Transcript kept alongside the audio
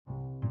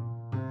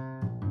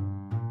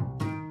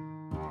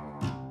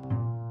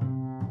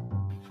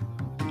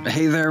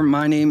Hey there,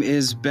 my name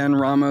is Ben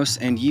Ramos,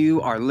 and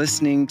you are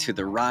listening to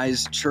the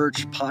Rise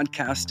Church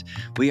podcast.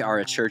 We are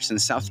a church in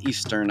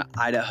southeastern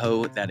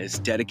Idaho that is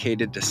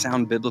dedicated to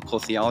sound biblical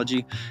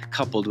theology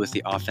coupled with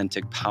the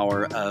authentic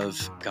power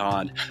of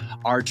God.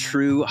 Our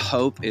true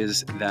hope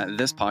is that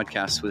this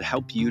podcast would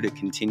help you to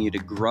continue to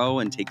grow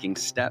and taking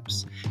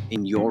steps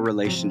in your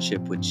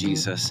relationship with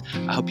Jesus.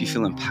 I hope you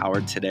feel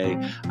empowered today.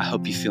 I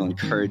hope you feel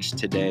encouraged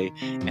today,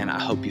 and I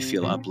hope you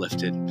feel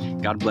uplifted.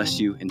 God bless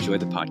you. Enjoy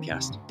the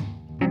podcast.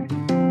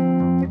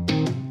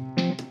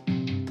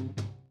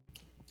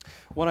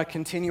 I want to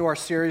continue our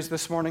series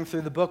this morning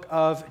through the book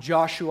of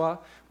Joshua.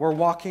 We're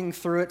walking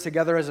through it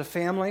together as a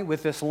family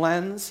with this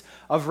lens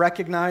of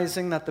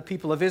recognizing that the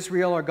people of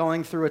Israel are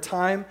going through a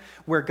time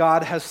where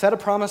God has set a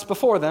promise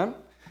before them,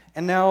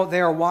 and now they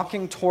are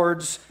walking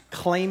towards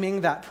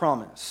claiming that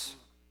promise.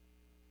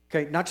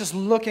 Okay, not just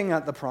looking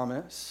at the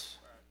promise,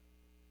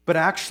 but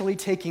actually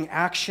taking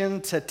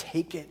action to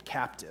take it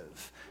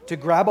captive, to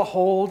grab a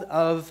hold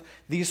of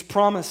these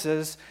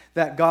promises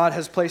that God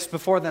has placed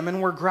before them.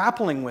 And we're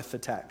grappling with the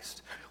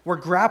text. We're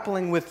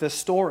grappling with this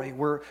story.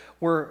 We're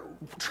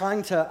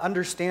trying to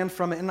understand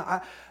from it. And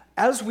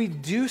as we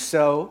do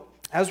so,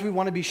 as we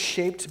want to be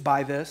shaped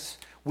by this,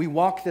 we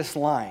walk this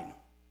line.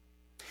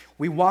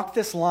 We walk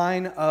this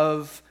line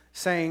of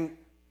saying,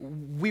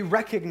 we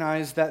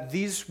recognize that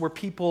these were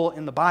people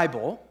in the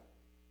Bible,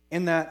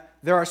 in that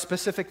there are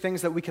specific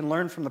things that we can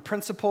learn from the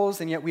principles,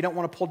 and yet we don't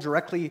want to pull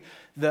directly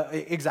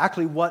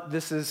exactly what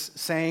this is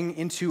saying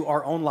into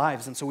our own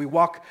lives. And so we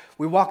walk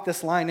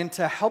this line, and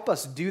to help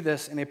us do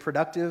this in a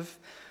productive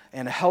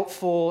and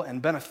helpful and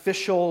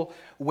beneficial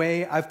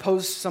way, I've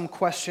posed some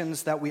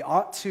questions that we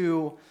ought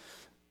to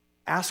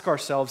ask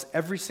ourselves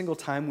every single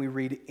time we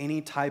read any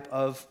type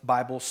of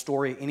Bible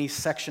story, any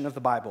section of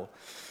the Bible.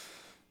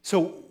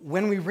 So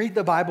when we read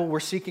the Bible, we're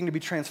seeking to be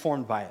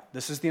transformed by it.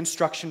 This is the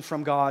instruction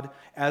from God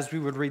as we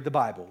would read the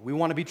Bible. We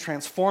want to be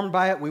transformed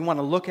by it. We want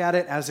to look at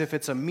it as if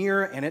it's a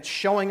mirror and it's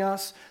showing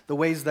us the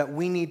ways that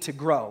we need to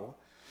grow.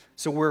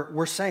 So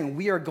we're saying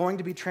we are going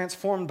to be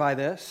transformed by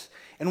this,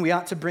 and we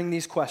ought to bring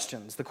these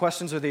questions. The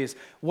questions are these: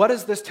 what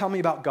does this tell me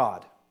about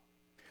God?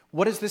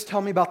 What does this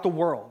tell me about the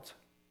world?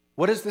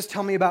 What does this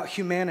tell me about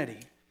humanity?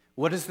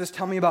 What does this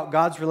tell me about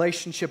God's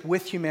relationship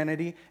with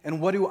humanity,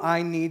 and what do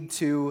I need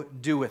to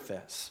do with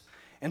this?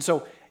 And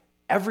so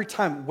every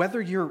time,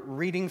 whether you're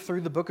reading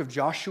through the book of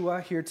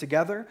Joshua here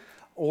together,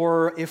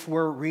 or if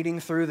we're reading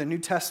through the New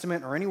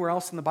Testament or anywhere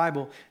else in the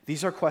Bible,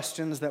 these are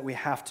questions that we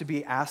have to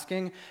be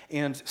asking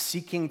and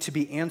seeking to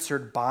be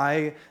answered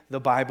by the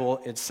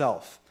Bible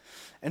itself.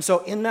 And so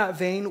in that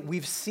vein,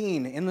 we've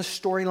seen in the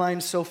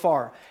storyline so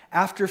far,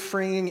 after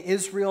freeing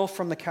Israel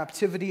from the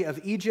captivity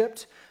of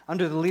Egypt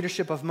under the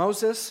leadership of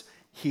Moses,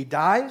 he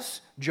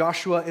dies.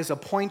 Joshua is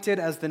appointed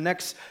as the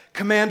next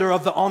commander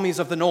of the armies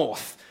of the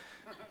north.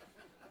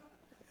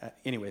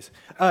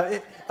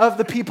 Of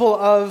the people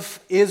of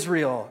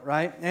Israel,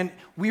 right? And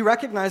we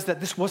recognize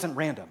that this wasn't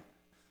random.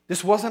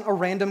 This wasn't a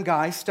random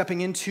guy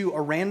stepping into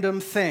a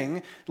random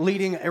thing,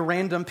 leading a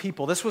random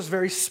people. This was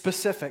very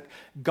specific.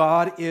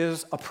 God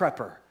is a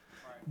prepper.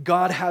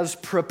 God has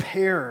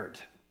prepared.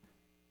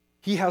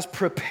 He has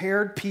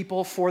prepared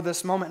people for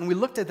this moment. And we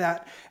looked at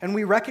that and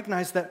we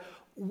recognized that,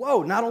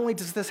 whoa, not only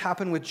does this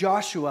happen with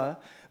Joshua,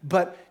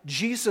 but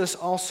Jesus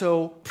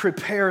also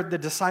prepared the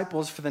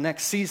disciples for the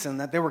next season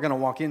that they were going to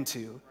walk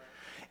into.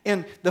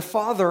 And the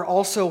Father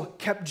also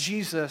kept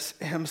Jesus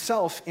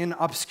himself in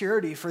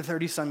obscurity for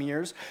 30-some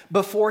years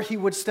before he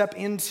would step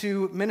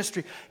into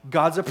ministry.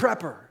 God's a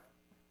prepper.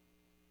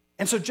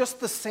 And so just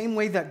the same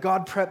way that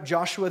God prepped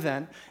Joshua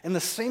then, and the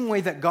same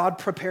way that God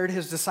prepared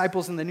his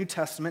disciples in the New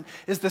Testament,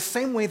 is the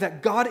same way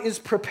that God is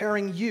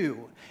preparing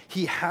you.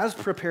 He has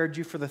prepared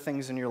you for the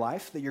things in your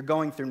life that you're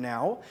going through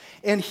now,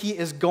 and he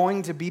is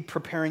going to be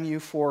preparing you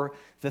for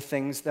the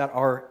things that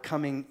are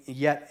coming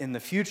yet in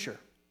the future.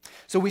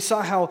 So we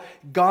saw how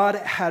God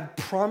had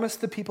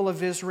promised the people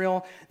of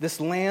Israel this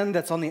land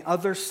that's on the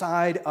other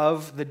side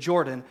of the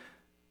Jordan,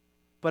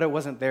 but it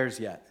wasn't theirs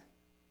yet.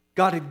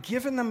 God had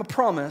given them a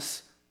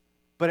promise,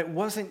 but it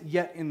wasn't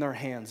yet in their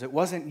hands. It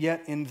wasn't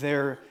yet in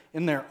their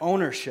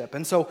ownership.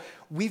 And so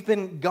we've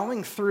been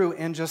going through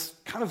and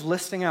just kind of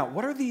listing out,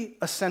 what are the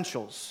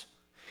essentials?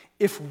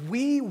 If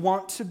we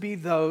want to be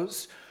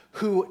those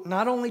who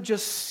not only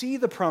just see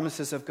the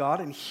promises of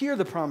God and hear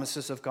the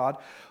promises of God,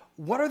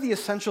 what are the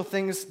essential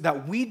things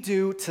that we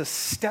do to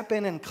step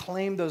in and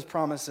claim those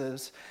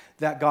promises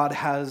that God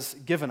has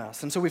given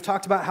us? And so we've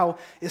talked about how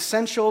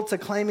essential to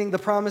claiming the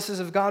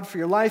promises of God for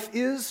your life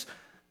is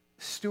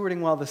stewarding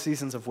well the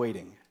seasons of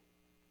waiting.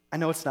 I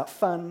know it's not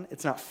fun,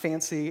 it's not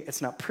fancy,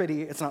 it's not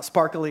pretty, it's not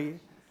sparkly.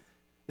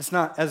 It's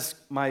not, as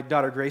my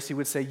daughter Gracie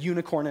would say,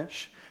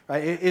 unicornish,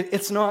 right?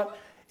 It's not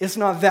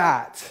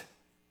that,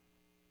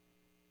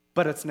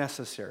 but it's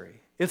necessary.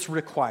 It's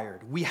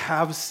required. We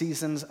have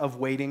seasons of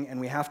waiting, and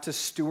we have to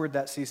steward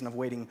that season of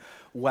waiting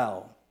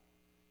well.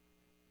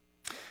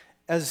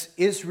 As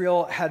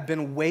Israel had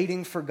been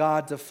waiting for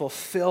God to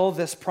fulfill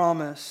this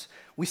promise,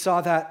 we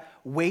saw that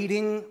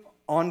waiting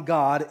on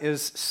God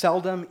is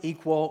seldom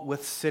equal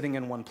with sitting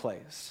in one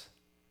place.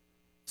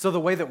 So the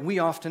way that we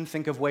often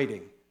think of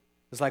waiting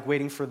is like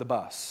waiting for the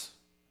bus,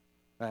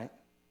 right?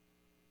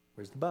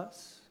 Where's the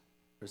bus?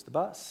 Where's the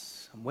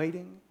bus? I'm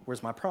waiting.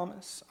 Where's my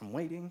promise? I'm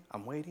waiting.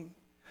 I'm waiting.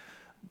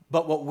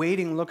 But what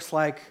waiting looks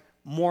like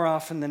more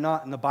often than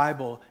not in the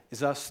Bible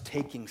is us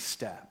taking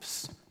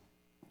steps.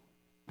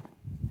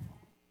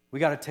 We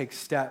got to take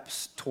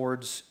steps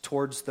towards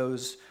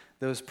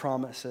those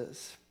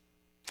promises.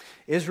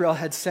 Israel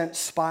had sent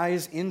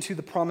spies into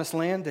the promised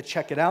land to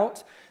check it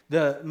out.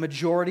 The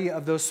majority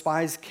of those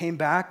spies came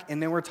back,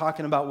 and then we're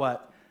talking about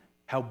what?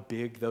 How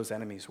big those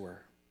enemies were,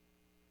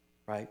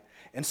 right?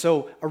 And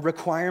so a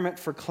requirement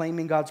for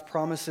claiming God's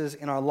promises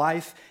in our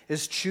life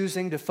is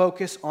choosing to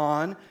focus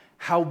on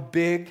how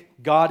big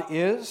God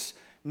is,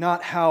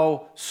 not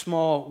how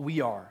small we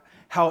are.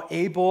 How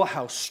able,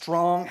 how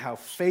strong, how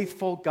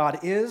faithful God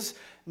is,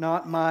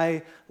 not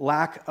my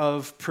lack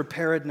of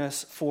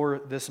preparedness for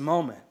this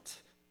moment.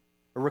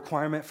 A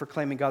requirement for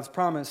claiming God's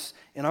promise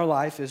in our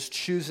life is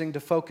choosing to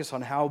focus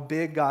on how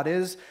big God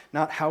is,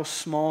 not how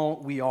small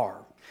we are.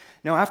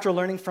 Now, after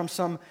learning from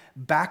some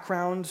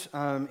background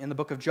in the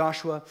book of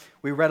Joshua,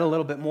 we read a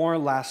little bit more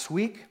last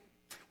week.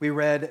 We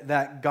read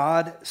that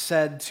God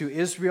said to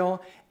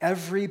Israel,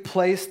 every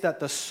place that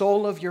the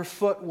sole of your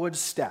foot would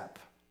step,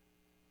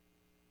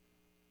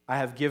 I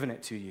have given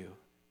it to you.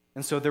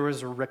 And so there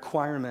was a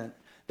requirement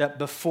that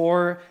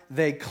before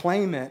they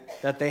claim it,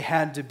 that they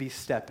had to be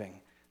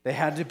stepping. They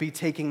had to be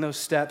taking those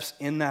steps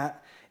in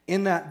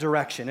that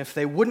direction. If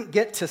they wouldn't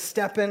get to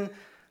stepping,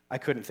 I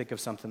couldn't think of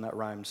something that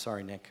rhymed.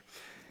 Sorry, Nick.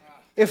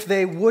 If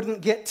they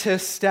wouldn't get to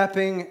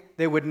stepping,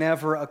 they would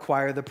never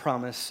acquire the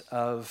promise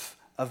of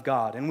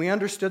God. And we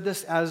understood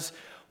this as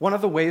one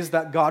of the ways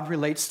that God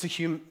relates to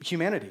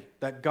humanity,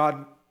 that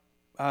God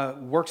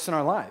works in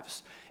our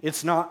lives.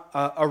 It's not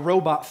a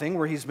robot thing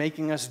where he's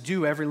making us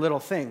do every little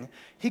thing.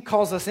 He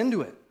calls us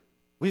into it.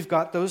 We've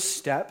got those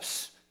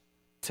steps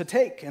to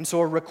take. And so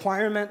a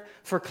requirement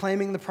for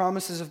claiming the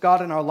promises of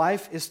God in our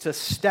life is to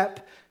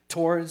step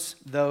towards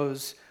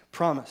those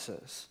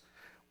promises.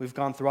 We've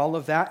gone through all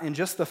of that in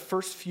just the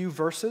first few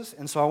verses,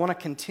 and so I want to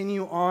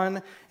continue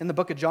on in the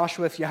book of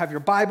Joshua. If you have your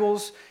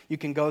Bibles, you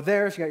can go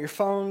there. If you got your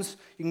phones,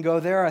 you can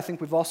go there. I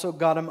think we've also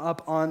got them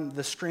up on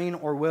the screen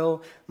or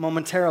will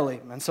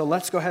momentarily. And so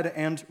let's go ahead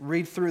and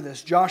read through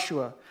this.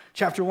 Joshua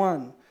chapter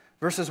 1,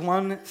 verses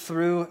 1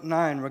 through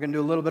 9. We're going to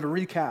do a little bit of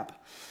recap.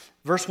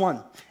 Verse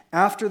 1,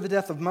 after the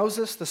death of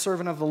Moses, the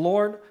servant of the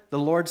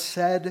Lord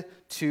said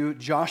to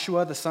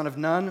Joshua, the son of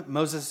Nun,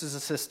 Moses'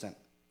 assistant,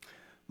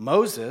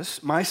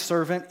 Moses, my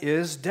servant,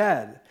 is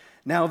dead.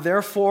 Now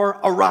therefore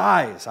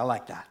arise. I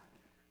like that.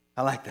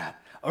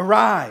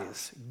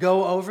 Arise,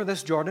 go over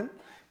this Jordan,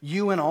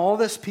 you and all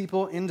this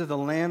people into the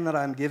land that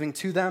I'm giving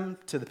to them,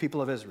 to the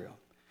people of Israel.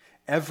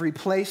 Every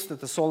place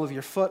that the sole of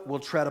your foot will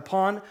tread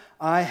upon,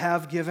 I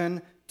have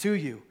given to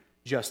you,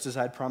 just as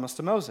I'd promised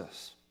to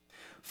Moses.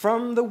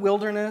 From the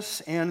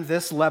wilderness and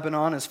this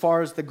Lebanon, as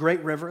far as the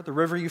great river, the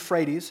river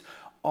Euphrates,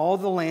 all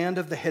the land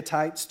of the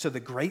Hittites to the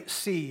great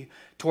sea,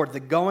 toward the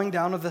going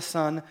down of the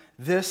sun,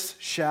 this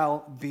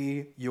shall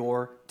be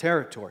your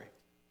territory.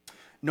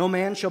 No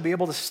man shall be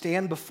able to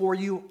stand before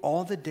you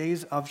all the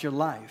days of your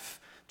life.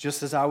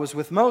 Just as I was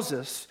with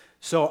Moses,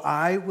 so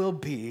I will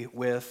be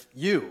with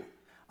you.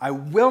 I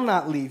will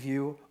not leave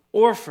you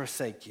or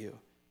forsake you.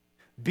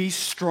 Be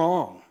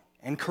strong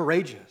and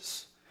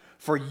courageous,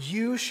 for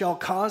you shall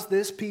cause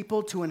this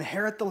people to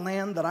inherit the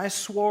land that I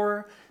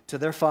swore to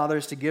their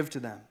fathers to give to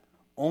them.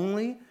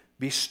 Only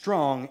be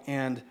strong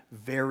and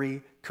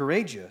very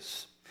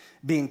courageous,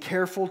 being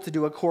careful to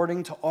do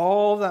according to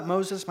all that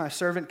Moses, my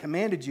servant,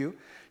 commanded you.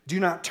 Do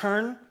not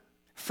turn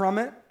from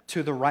it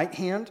to the right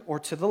hand or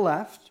to the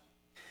left,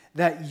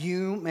 that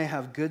you may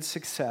have good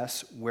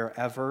success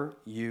wherever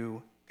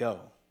you go.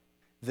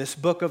 This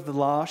book of the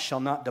law shall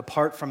not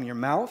depart from your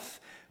mouth,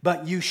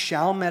 but you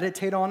shall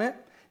meditate on it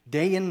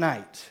day and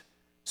night,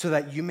 so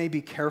that you may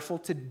be careful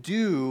to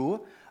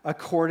do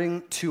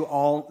according to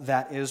all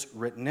that is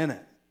written in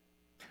it.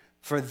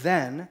 For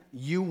then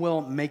you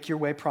will make your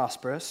way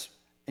prosperous,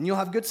 and you'll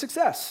have good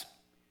success.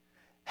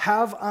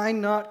 Have I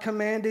not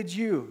commanded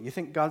you? You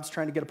think God's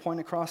trying to get a point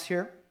across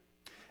here?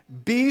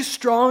 Be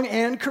strong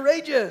and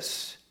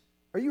courageous.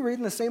 Are you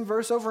reading the same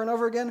verse over and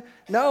over again?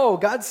 No,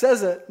 God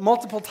says it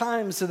multiple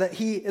times so that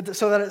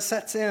it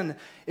sets in.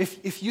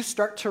 If you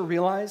start to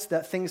realize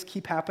that things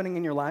keep happening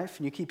in your life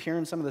and you keep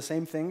hearing some of the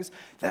same things,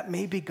 that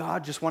may be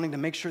God just wanting to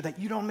make sure that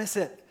you don't miss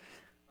it.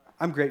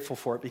 I'm grateful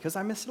for it because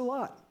I miss it a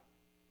lot.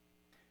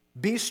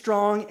 Be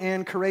strong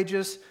and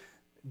courageous.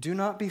 Do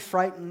not be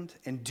frightened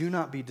and do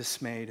not be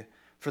dismayed,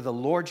 for the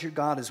Lord your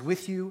God is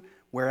with you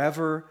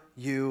wherever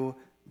you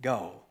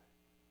go.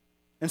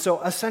 And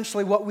so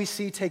essentially what we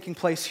see taking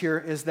place here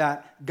is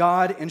that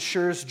God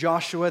ensures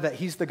Joshua that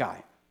he's the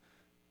guy.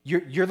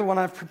 You're the one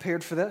I've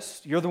prepared for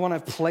this. You're the one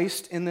I've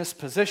placed in this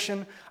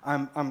position.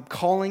 I'm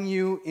calling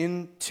you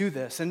into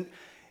this. And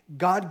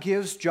God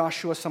gives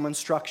Joshua some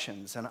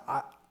instructions. And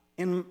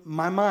in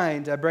my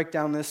mind, I break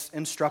down this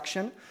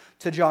instruction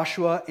to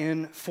Joshua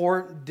in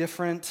four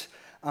different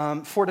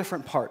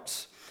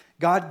parts.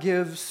 God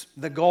gives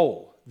the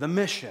goal, the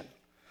mission,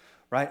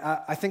 right?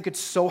 I think it's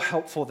so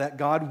helpful that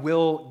God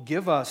will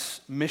give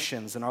us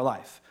missions in our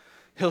life.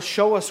 He'll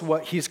show us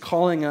what he's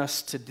calling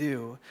us to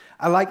do.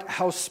 I like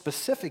how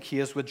specific he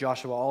is with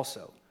Joshua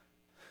also,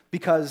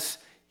 because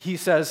he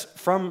says,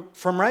 from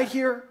right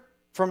here,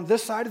 from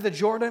this side of the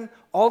Jordan,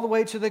 all the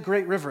way to the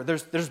great river,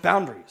 there's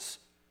boundaries,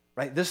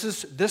 right? This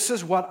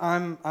is what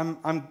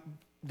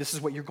this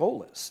is what your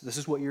goal is. This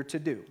is what you're to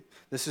do.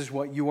 This is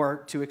what you are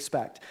to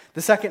expect.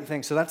 The second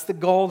thing, so that's the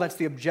goal, that's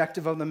the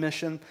objective of the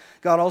mission.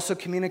 God also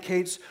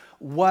communicates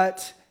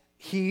what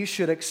he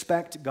should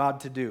expect God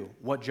to do,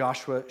 what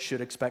Joshua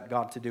should expect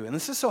God to do. And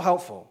this is so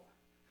helpful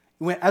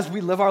as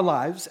we live our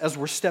lives, as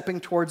we're stepping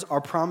towards our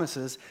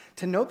promises,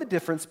 to know the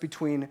difference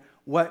between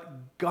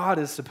what God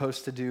is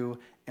supposed to do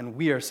and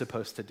we are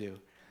supposed to do.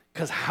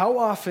 Because how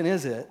often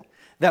is it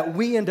that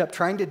we end up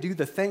trying to do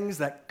the things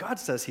that God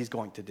says he's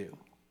going to do?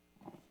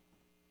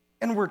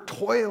 And we're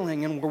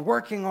toiling and we're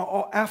working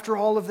after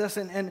all of this,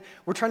 and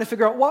we're trying to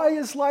figure out, why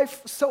is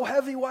life so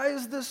heavy? Why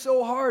is this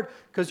so hard?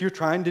 Because you're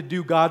trying to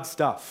do God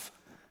stuff.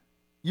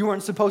 You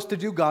weren't supposed to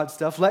do God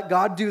stuff. Let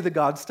God do the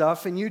God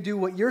stuff, and you do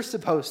what you're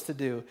supposed to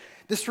do.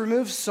 This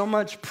removes so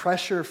much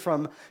pressure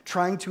from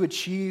trying to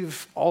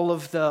achieve all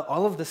of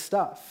the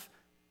stuff.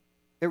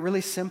 It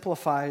really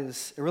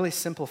simplifies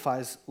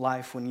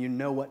life when you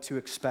know what to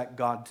expect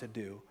God to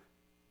do.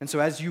 And so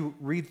as you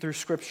read through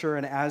Scripture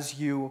and as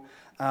you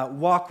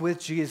walk with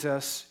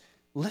Jesus,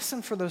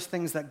 listen for those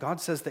things that God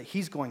says that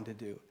he's going to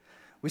do.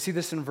 We see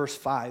this in verse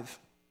 5.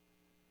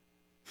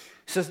 It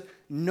says,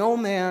 no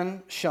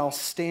man shall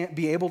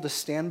be able to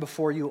stand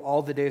before you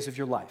all the days of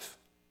your life.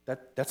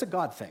 That's a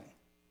God thing.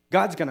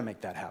 God's going to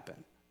make that happen.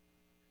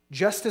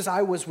 Just as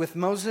I was with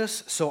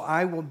Moses, so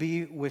I will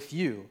be with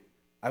you.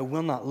 I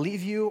will not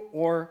leave you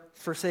or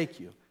forsake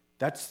you.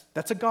 That's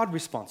a God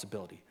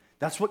responsibility.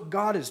 That's what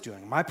God is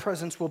doing. My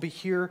presence will be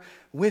here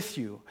with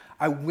you.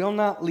 I will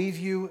not leave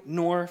you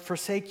nor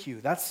forsake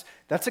you. That's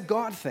a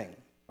God thing,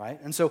 right?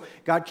 And so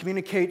God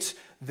communicates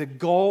the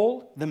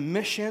goal, the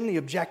mission, the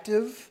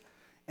objective,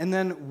 and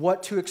then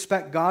what to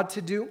expect God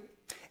to do.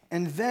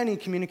 And then he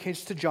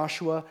communicates to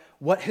Joshua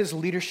what his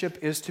leadership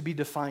is to be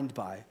defined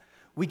by.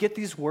 We get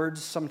these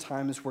words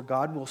sometimes where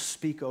God will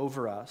speak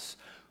over us,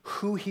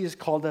 who he has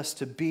called us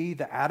to be,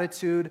 the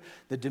attitude,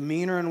 the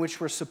demeanor in which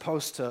we're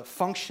supposed to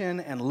function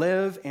and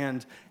live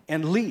and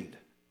lead.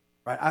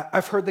 Right?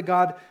 I've heard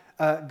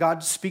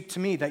God speak to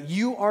me that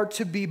you are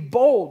to be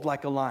bold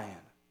like a lion.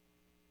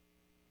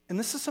 And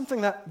this is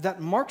something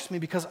that marks me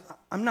because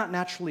I'm not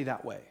naturally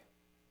that way.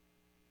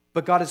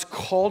 But God has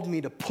called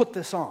me to put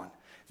this on.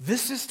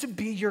 This is to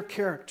be your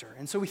character.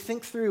 And so we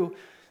think through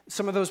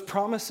some of those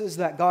promises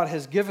that God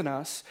has given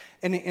us,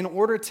 and in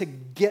order to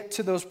get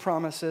to those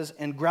promises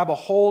and grab a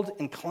hold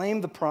and claim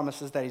the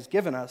promises that he's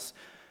given us,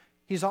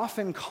 he's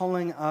often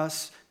calling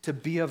us to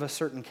be of a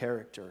certain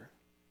character,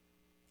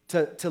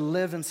 to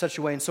live in such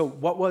a way. And so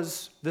what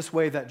was this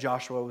way that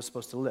Joshua was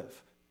supposed to live?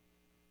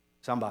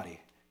 Somebody.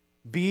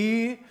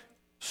 Be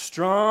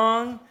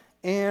strong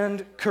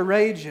and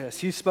courageous.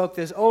 He spoke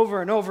this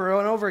over and over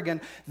and over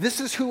again. This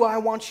is who I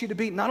want you to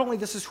be. Not only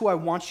this is who I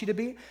want you to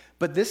be,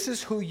 but this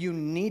is who you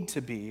need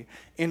to be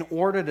in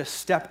order to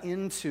step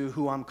into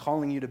who I'm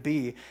calling you to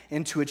be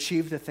and to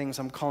achieve the things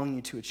I'm calling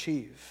you to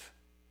achieve.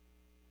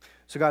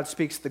 So God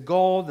speaks the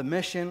goal, the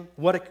mission,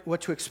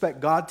 what to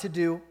expect God to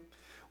do,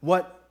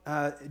 what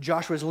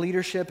Joshua's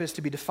leadership is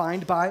to be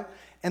defined by,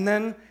 and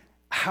then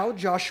how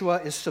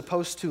Joshua is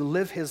supposed to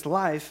live his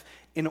life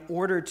in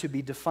order to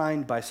be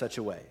defined by such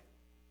a way.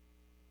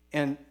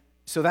 And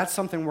so that's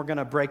something we're going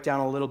to break down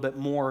a little bit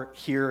more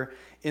here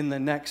in the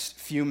next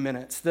few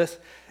minutes.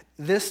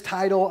 This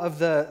title of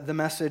the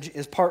message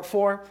is part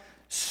 4,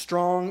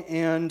 Strong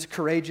and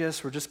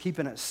Courageous. We're just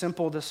keeping it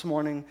simple this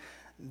morning,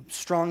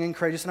 strong and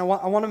courageous. And I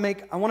want to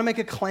make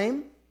a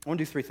claim. I want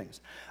to do 3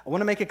 things. I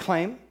want to make a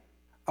claim.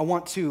 I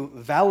want to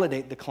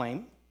validate the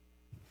claim.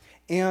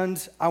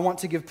 And I want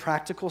to give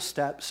practical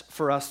steps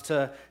for us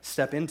to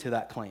step into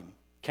that claim.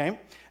 Okay?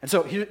 And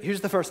so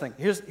here's the first thing.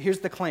 Here's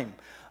the claim.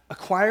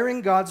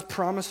 Acquiring God's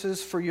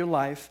promises for your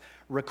life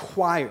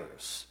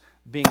requires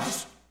being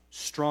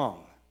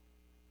strong.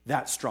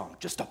 That strong.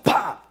 Just a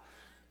pop.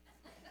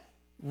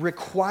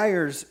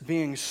 Requires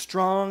being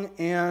strong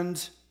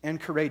and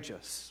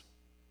courageous.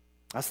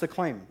 That's the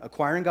claim.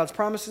 Acquiring God's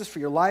promises for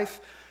your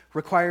life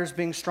requires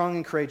being strong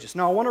and courageous.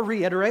 Now, I want to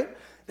reiterate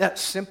that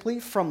simply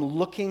from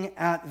looking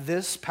at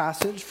this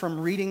passage, from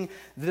reading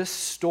this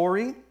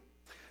story,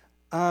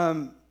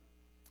 that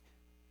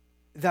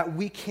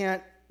we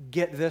can't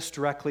get this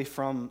directly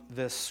from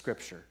this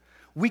scripture.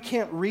 We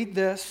can't read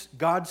this,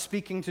 God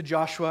speaking to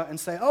Joshua, and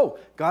say, oh,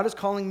 God is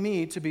calling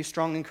me to be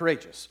strong and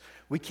courageous.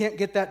 We can't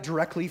get that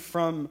directly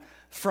from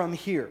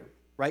here,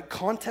 right?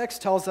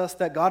 Context tells us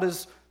that God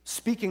is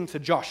speaking to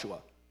Joshua,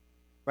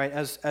 right?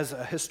 As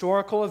a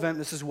historical event,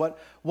 this is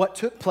what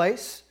took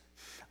place,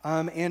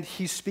 and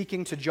he's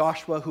speaking to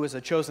Joshua, who is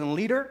a chosen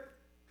leader,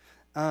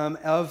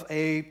 of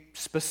a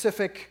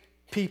specific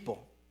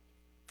people.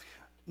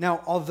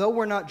 Now, although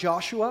we're not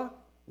Joshua,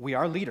 we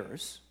are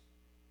leaders.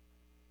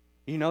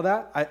 You know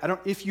that? I don't.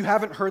 If you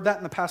haven't heard that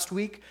in the past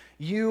week,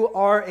 you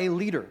are a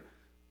leader.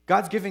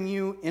 God's giving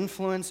you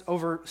influence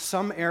over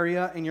some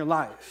area in your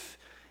life,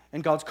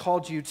 and God's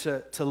called you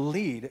to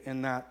lead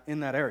in that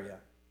area.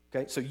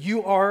 Okay, so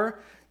you are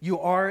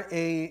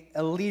a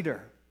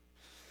leader.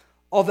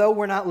 Although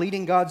we're not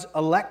leading God's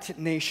elect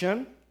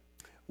nation,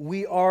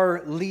 we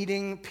are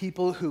leading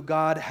people who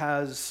God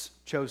has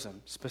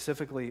chosen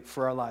specifically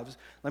for our lives.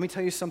 Let me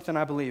tell you something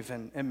I believe,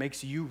 and it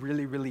makes you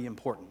really, really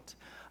important.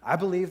 I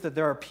believe that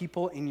there are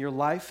people in your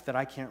life that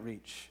I can't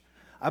reach.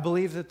 I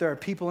believe that there are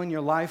people in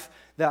your life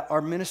that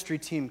our ministry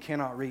team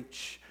cannot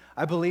reach.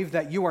 I believe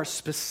that you are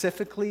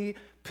specifically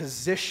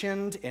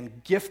positioned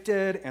and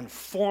gifted and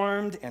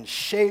formed and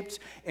shaped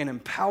and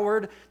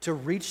empowered to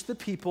reach the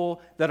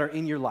people that are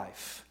in your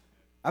life.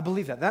 I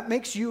believe that. That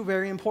makes you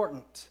very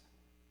important.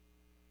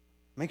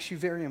 Makes you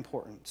very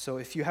important. So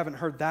if you haven't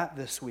heard that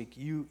this week,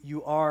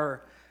 you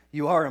are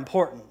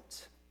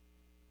important.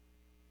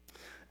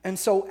 And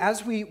so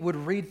as we would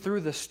read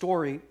through the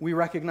story, we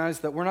recognize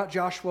that we're not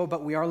Joshua,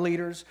 but we are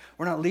leaders.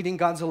 We're not leading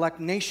God's elect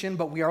nation,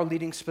 but we are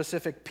leading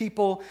specific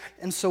people.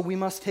 And so we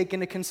must take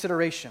into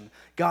consideration,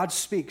 God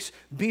speaks,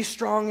 be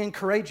strong and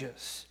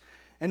courageous.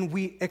 And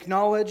we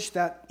acknowledge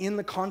that in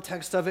the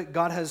context of it,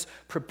 God has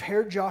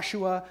prepared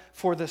Joshua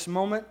for this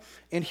moment,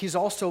 and he's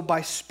also,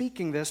 by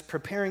speaking this,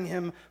 preparing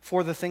him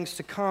for the things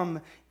to come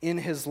in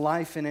his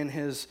life and in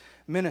his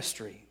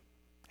ministry.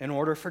 In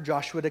order for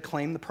Joshua to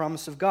claim the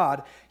promise of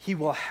God, he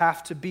will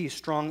have to be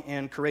strong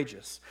and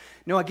courageous.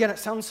 Now, again, it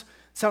sounds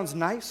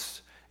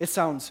nice. It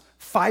sounds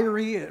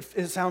fiery.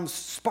 It sounds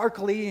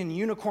sparkly and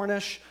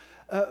unicornish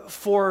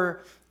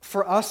for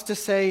us to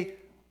say,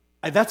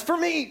 that's for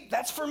me.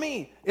 That's for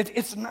me.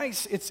 It's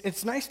nice.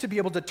 It's nice to be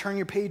able to turn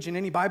your page in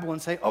any Bible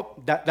and say, oh,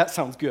 that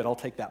sounds good. I'll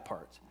take that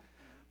part.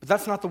 But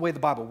that's not the way the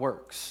Bible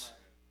works,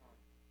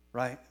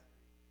 right?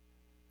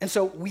 And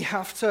so we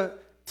have to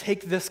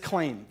take this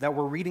claim that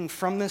we're reading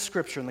from this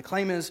scripture, and the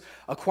claim is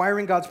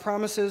acquiring God's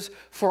promises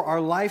for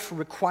our life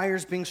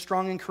requires being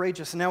strong and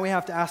courageous. And now we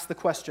have to ask the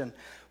question,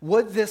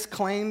 would this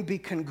claim be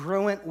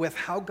congruent with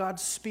how God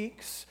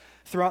speaks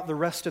throughout the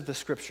rest of the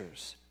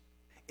scriptures?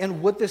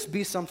 And would this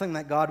be something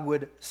that God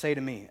would say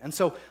to me? And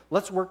so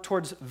let's work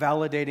towards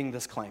validating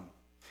this claim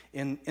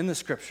in the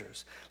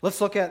scriptures.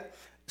 Let's look at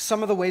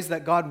some of the ways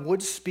that God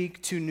would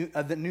speak to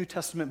the New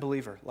Testament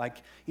believer, like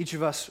each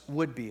of us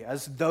would be,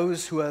 as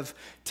those who have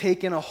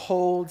taken a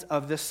hold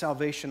of this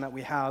salvation that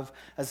we have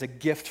as a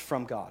gift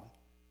from God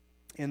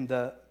in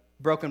the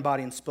broken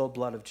body and spilled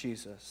blood of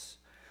Jesus.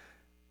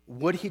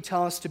 Would he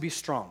tell us to be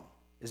strong?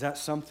 Is that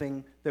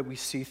something that we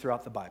see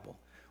throughout the Bible?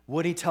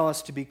 Would he tell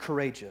us to be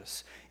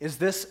courageous? Is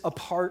this a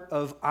part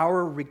of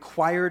our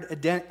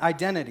required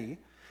identity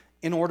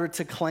in order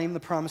to claim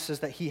the promises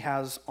that he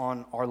has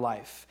on our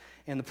life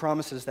and the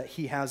promises that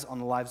he has on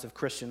the lives of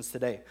Christians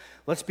today?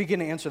 Let's begin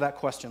to answer that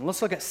question.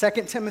 Let's look at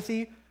 2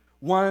 Timothy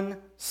 1:6.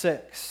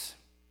 It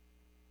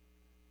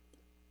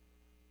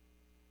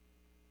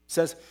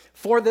says,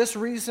 for this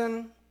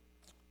reason,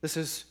 this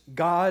is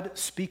God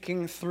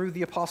speaking through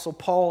the Apostle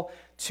Paul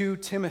to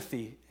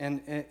Timothy,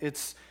 and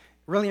it's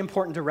really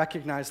important to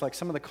recognize like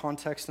some of the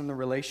context and the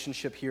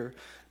relationship here,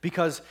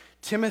 because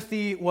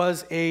Timothy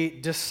was a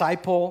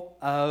disciple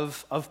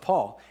of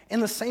Paul. In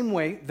the same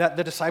way that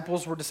the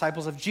disciples were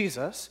disciples of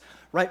Jesus,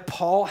 right?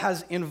 Paul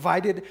has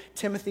invited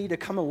Timothy to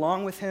come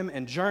along with him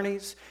in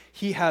journeys.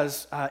 He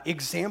has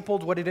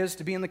exampled what it is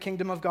to be in the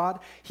kingdom of God.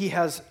 He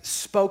has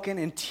spoken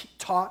and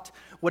taught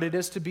what it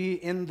is to be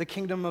in the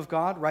kingdom of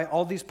God, right?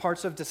 All these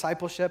parts of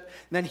discipleship.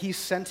 And then he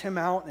sent him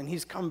out, and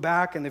he's come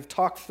back, and they've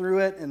talked through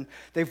it, and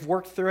they've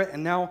worked through it,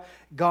 and now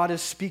God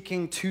is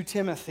speaking to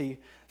Timothy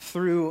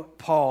through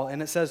Paul.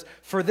 And it says,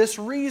 for this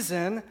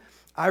reason,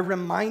 I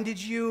reminded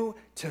you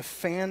to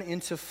fan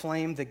into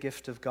flame the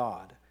gift of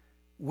God,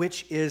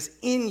 which is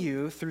in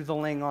you through the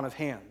laying on of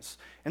hands.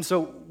 And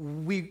so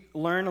we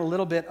learn a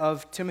little bit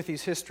of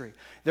Timothy's history.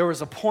 There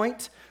was a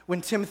point when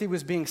Timothy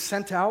was being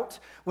sent out,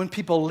 when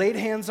people laid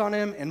hands on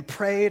him and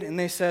prayed, and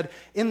they said,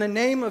 in the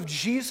name of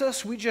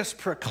Jesus, we just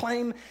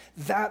proclaim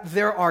that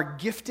there are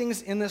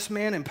giftings in this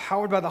man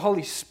empowered by the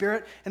Holy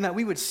Spirit, and that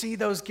we would see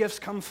those gifts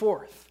come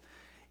forth.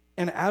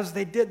 And as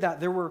they did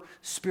that, there were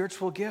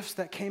spiritual gifts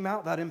that came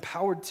out that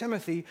empowered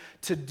Timothy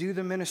to do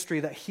the ministry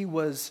that he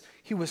was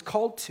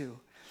called to.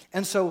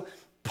 And so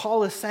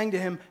Paul is saying to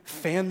him,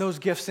 fan those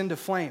gifts into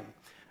flame.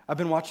 I've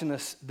been watching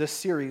this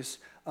series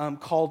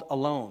called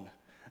Alone.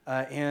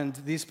 And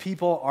these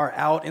people are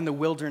out in the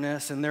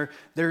wilderness, and they're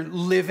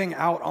living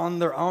out on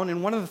their own.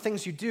 And one of the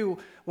things you do,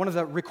 one of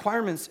the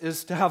requirements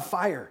is to have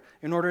fire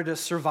in order to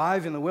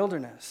survive in the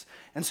wilderness.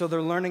 And so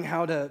they're learning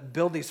how to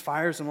build these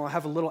fires, and we'll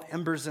have little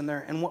embers in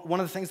there. And one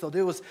of the things they'll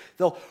do is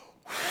they'll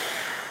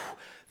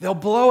They'll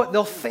blow it,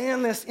 they'll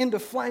fan this into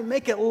flame,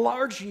 make it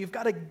larger. You've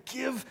got to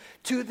give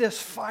to this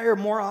fire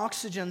more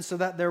oxygen so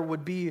that there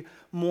would be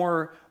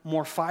more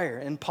fire.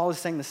 And Paul is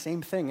saying the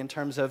same thing in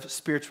terms of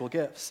spiritual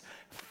gifts.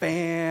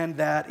 Fan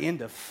that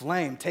into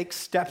flame. Take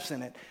steps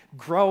in it.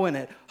 Grow in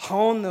it.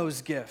 Hone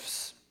those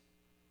gifts.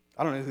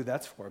 I don't know who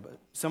that's for, but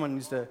someone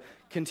needs to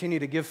continue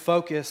to give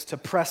focus to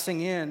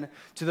pressing in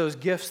to those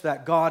gifts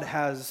that God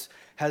has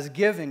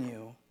given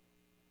you.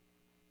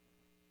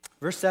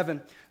 Verse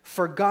 7,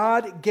 for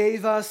God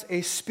gave us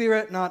a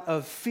spirit not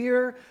of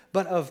fear,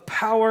 but of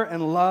power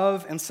and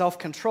love and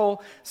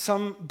self-control.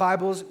 Some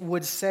Bibles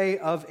would say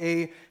of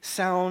a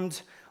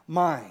sound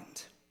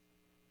mind.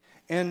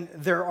 And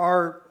there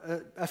are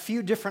a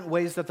few different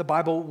ways that the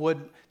Bible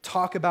would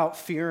talk about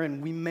fear,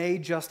 and we may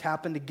just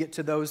happen to get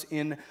to those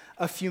in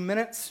a few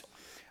minutes.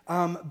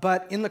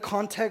 But in the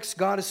context,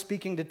 God is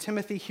speaking to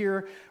Timothy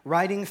here,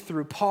 writing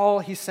through Paul.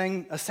 He's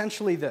saying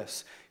essentially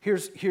this.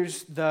 Here's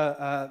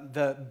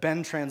the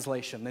Ben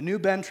translation, the New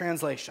Ben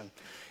translation.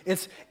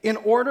 It's in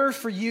order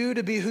for you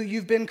to be who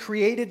you've been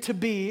created to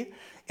be,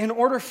 in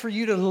order for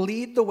you to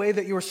lead the way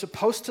that you are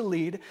supposed to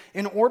lead,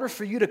 in order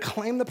for you to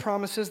claim the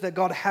promises that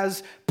God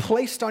has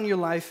placed on your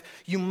life,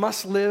 you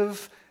must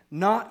live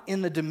not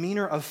in the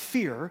demeanor of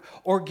fear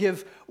or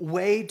give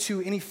way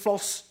to any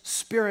false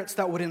spirits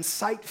that would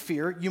incite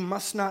fear. You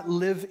must not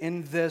live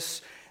in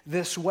this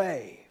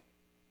way.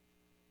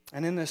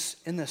 And in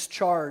this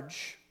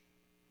charge,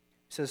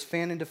 it says,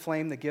 fan into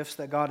flame the gifts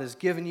that God has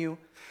given you.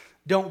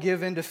 Don't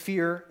give in to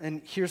fear.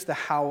 And here's the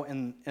how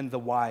and the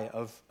why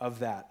of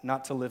that,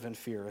 not to live in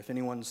fear. If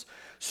anyone's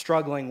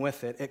struggling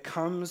with it, it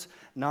comes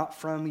not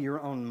from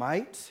your own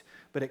might,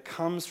 but it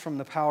comes from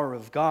the power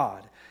of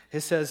God.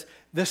 It says,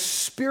 the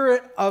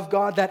Spirit of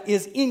God that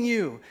is in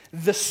you,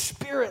 the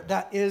Spirit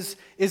that is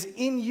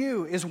in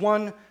you is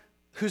one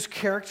who's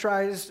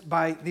characterized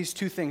by these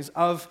two things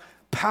of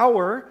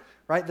power,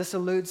 right? This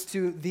alludes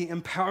to the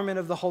empowerment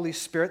of the Holy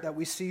Spirit that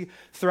we see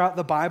throughout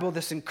the Bible,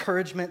 this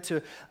encouragement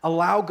to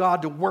allow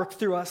God to work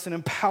through us and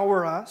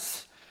empower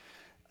us.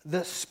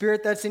 The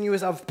Spirit that's in you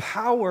is of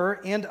power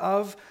and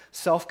of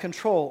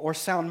self-control or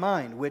sound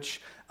mind,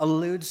 which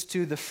alludes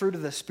to the fruit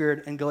of the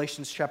Spirit in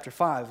Galatians chapter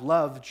 5.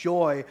 Love,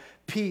 joy,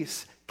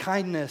 peace,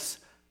 kindness,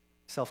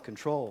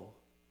 self-control.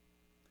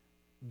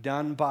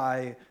 Done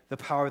by the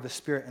power of the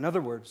Spirit. In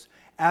other words,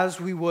 as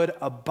we would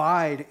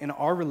abide in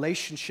our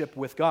relationship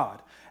with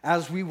God,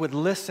 as we would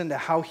listen to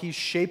how He's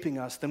shaping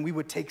us, then we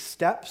would take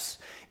steps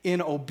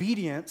in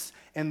obedience,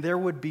 and there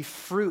would be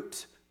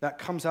fruit that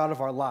comes out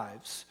of our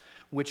lives,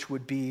 which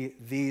would be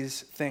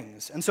these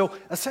things. And so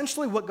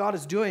essentially what God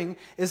is doing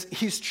is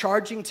He's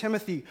charging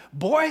Timothy,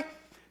 boy,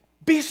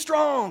 be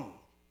strong.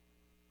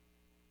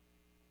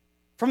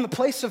 From the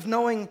place of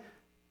knowing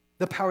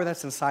the power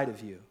that's inside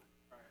of you.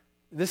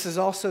 This is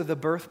also the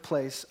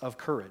birthplace of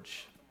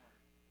courage,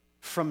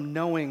 from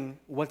knowing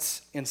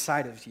what's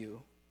inside of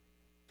you.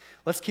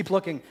 Let's keep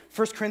looking.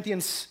 1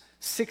 Corinthians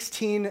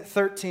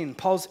 16:13,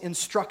 Paul's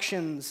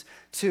instructions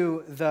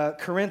to the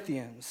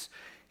Corinthians.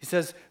 He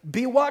says,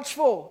 be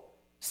watchful,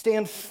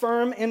 stand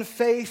firm in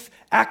faith,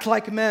 act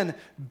like men,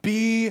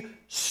 be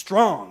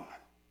strong.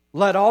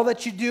 Let all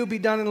that you do be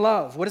done in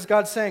love. What is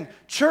God saying?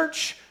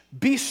 Church,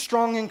 be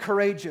strong and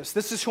courageous.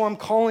 This is who I'm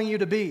calling you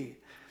to be.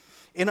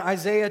 In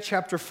Isaiah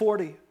chapter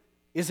 40,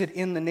 is it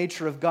in the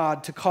nature of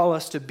God to call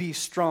us to be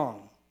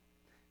strong?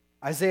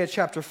 Isaiah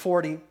chapter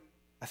 40,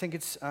 I think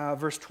it's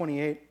verse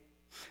 28,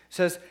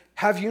 says,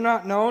 have you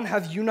not known,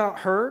 have you not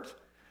heard?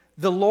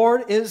 The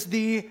Lord is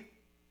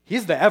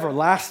He's the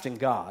everlasting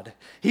God.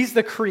 He's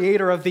the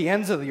creator of the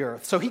ends of the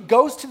earth. So He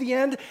goes to the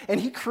end,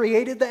 and He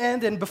created the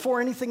end, and before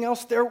anything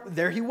else,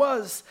 there He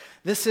was.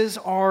 This is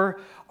our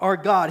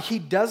God. He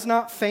does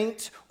not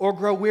faint or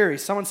grow weary.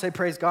 Someone say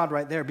praise God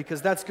right there,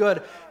 because that's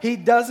good. He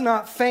does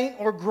not faint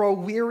or grow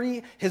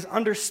weary. His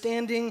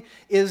understanding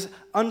is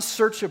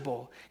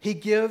unsearchable. He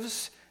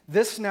gives,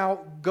 this now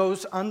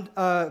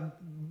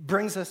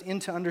brings us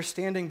into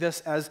understanding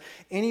this as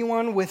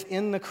anyone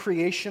within the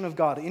creation of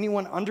God,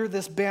 anyone under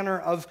this banner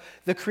of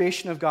the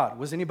creation of God.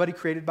 Was anybody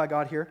created by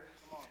God here?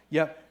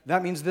 Yep,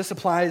 that means this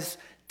applies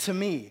to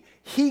me.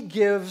 He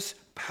gives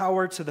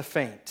power to the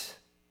faint.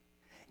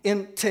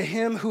 And to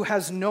him who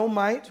has no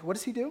might, what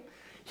does He do?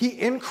 He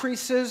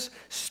increases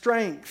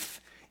strength.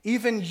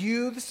 Even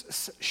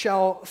youths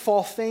shall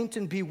fall faint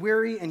and be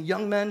weary, and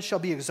young men shall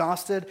be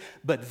exhausted.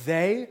 But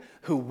they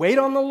who wait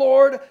on the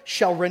Lord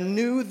shall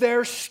renew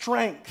their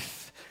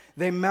strength.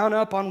 They mount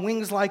up on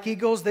wings like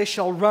eagles. They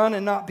shall run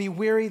and not be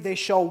weary. They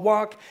shall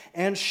walk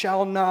and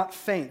shall not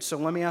faint. So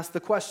let me ask the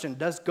question,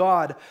 does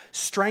God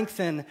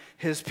strengthen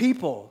His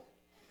people?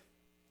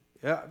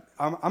 Yeah,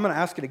 I'm going to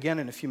ask it again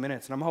in a few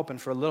minutes, and I'm hoping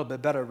for a little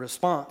bit better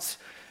response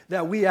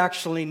that we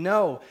actually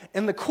know.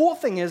 And the cool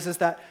thing is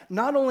that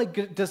not only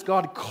does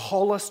God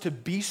call us to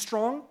be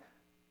strong,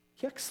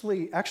 He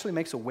actually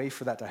makes a way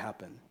for that to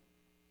happen.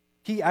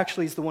 He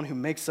actually is the one who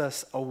makes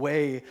us a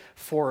way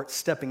for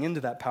stepping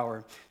into that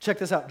power. Check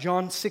this out,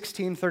 John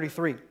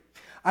 16:33.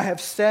 I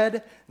have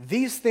said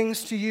these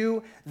things to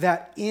you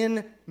that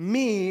in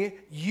me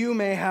you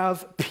may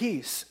have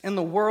peace. In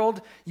the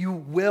world you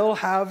will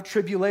have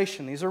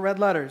tribulation. These are red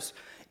letters.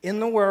 In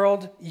the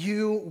world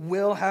you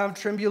will have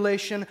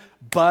tribulation,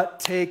 but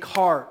take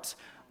heart.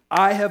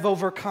 I have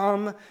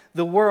overcome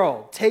the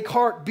world. Take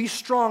heart, be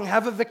strong,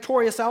 have a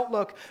victorious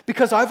outlook,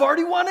 because I've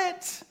already won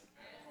it.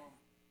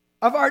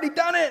 I've already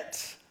done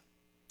it.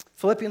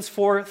 Philippians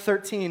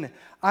 4:13,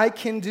 I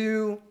can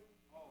do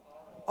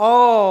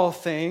all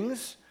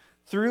things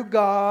through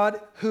God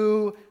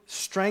who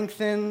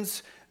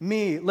strengthens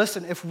me.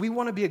 Listen, if we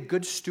want to be a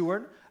good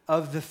steward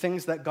of the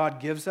things that God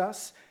gives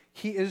us,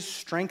 He is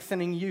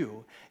strengthening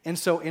you. And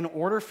so in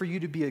order for you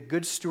to be a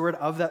good steward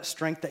of that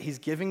strength that He's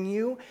giving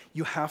you,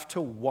 you have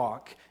to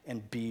walk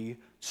and be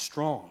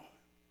strong.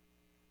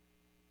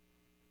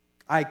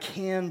 I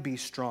can be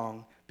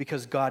strong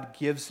because God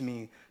gives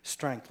me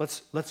strength.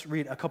 Let's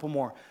read a couple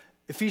more.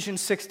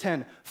 Ephesians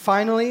 6:10.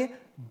 Finally,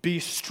 be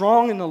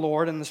strong in the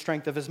Lord and the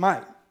strength of His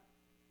might.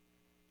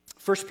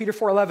 1 Peter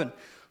 4:11.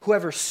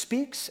 Whoever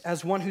speaks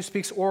as one who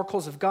speaks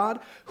oracles of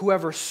God,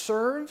 whoever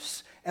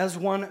serves as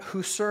one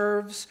who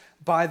serves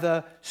by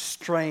the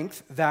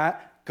strength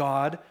that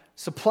God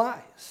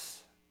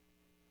supplies.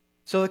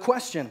 So the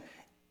question,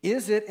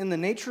 is it in the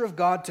nature of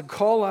God to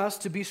call us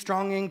to be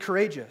strong and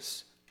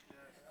courageous?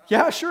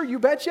 Yeah, sure, you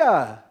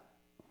betcha.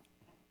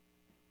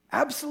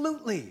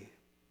 Absolutely.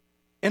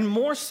 And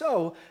more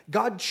so,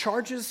 God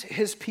charges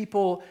His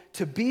people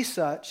to be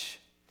such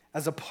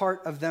as a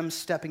part of them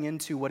stepping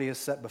into what He has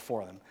set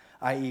before them,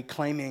 i.e.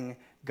 claiming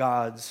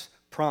God's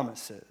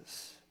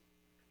promises.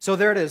 So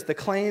there it is. The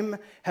claim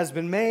has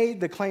been made.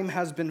 The claim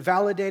has been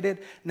validated.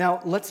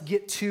 Now let's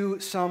get to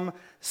some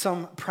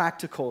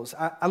practicals.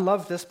 I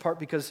love this part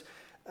because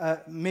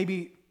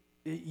maybe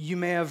you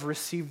may have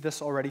received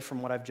this already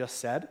from what I've just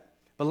said,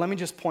 but let me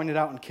just point it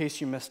out in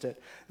case you missed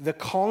it. The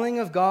calling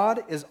of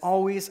God is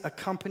always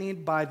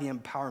accompanied by the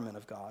empowerment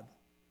of God.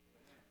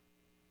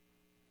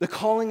 The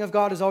calling of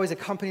God is always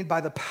accompanied by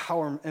the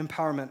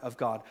empowerment of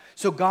God.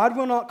 So God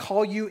will not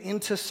call you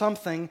into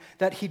something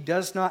that He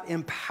does not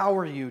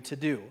empower you to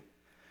do.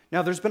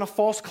 Now, there's been a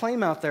false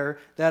claim out there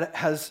that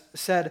has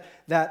said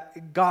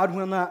that God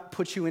will not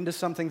put you into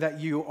something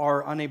that you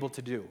are unable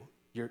to do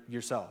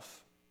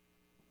yourself.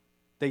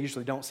 They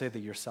usually don't say the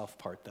yourself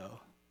part, though.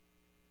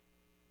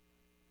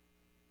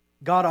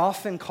 God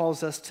often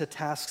calls us to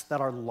tasks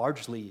that are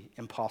largely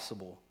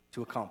impossible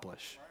to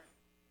accomplish.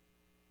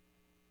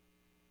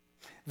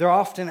 They're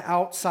often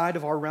outside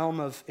of our realm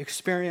of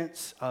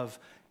experience, of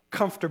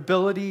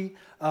comfortability,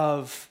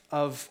 of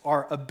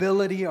our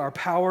ability, our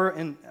power,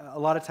 and a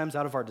lot of times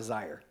out of our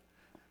desire.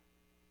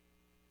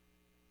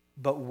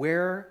 But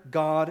where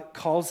God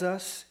calls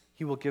us,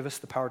 He will give us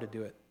the power to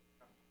do it.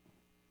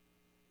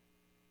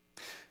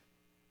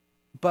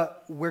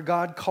 But where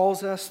God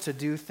calls us to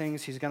do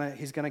things, He's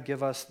gonna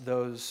give us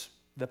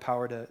the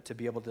power to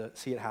be able to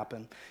see it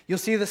happen. You'll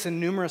see this in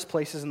numerous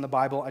places in the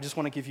Bible. I just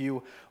want to give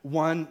you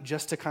one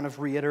just to kind of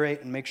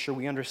reiterate and make sure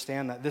we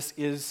understand that this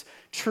is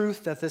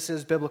truth, that this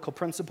is biblical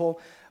principle.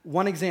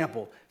 One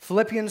example,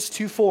 Philippians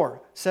 2:4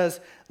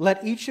 says,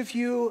 let each of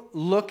you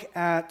look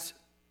at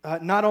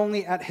not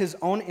only at his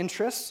own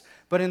interests,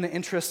 but in the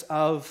interests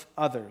of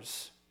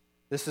others.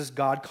 This is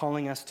God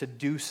calling us to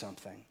do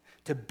something,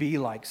 to be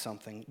like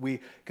something.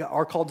 We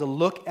are called to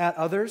look at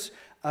others,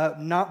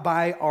 not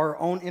by our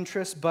own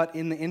interests, but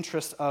in the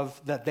interest of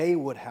that they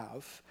would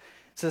have.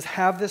 It says,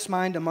 have this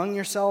mind among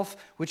yourself,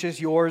 which is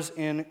yours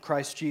in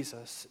Christ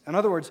Jesus. In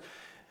other words,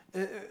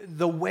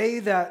 the way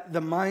that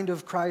the mind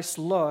of Christ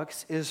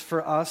looks is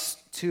for us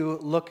to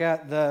look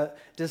at the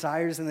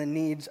desires and the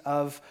needs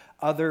of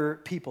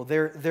other people,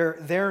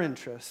 their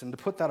interests, and to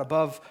put that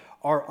above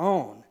our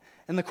own.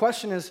 And the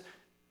question is,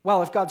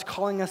 well, if God's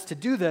calling us to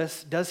do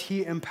this, does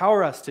He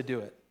empower us to do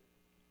it?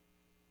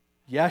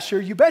 Yeah,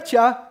 sure, you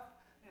betcha.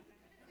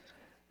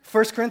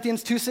 1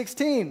 Corinthians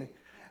 2:16,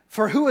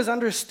 for who has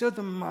understood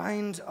the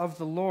mind of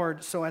the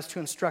Lord so as to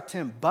instruct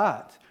him?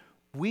 But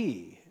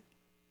we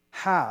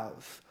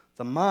have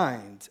the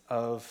mind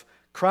of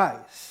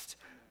Christ.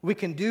 We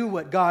can do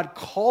what God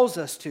calls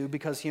us to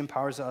because He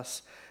empowers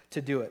us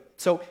to do it.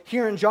 So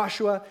here in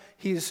Joshua,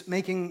 He's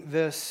making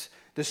this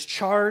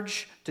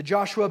charge to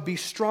Joshua, be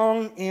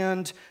strong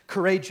and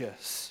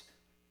courageous.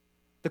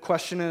 The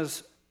question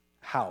is,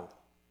 how?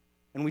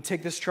 And we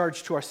take this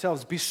charge to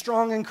ourselves. Be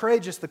strong and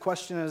courageous. The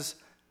question is,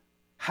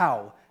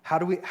 how? How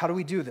do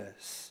we do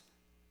this?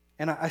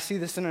 And I see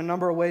this in a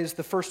number of ways.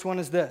 The first one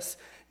is this: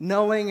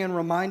 knowing and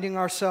reminding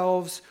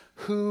ourselves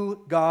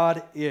who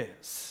God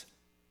is.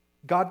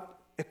 God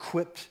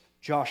equipped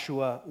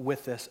Joshua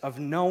with this, of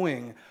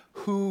knowing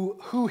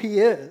who He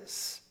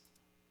is.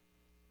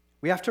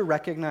 We have to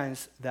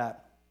recognize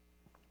that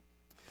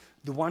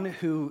the one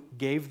who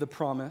gave the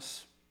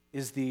promise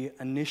is the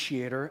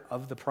initiator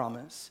of the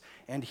promise,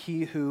 and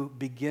He who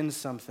begins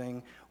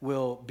something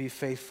will be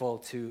faithful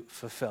to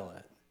fulfill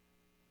it.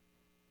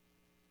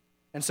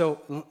 And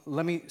so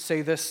let me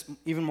say this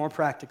even more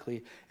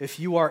practically. If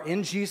you are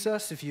in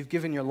Jesus, if you've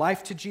given your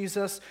life to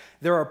Jesus,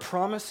 there are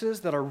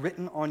promises that are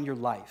written on your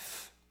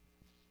life.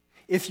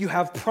 If you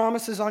have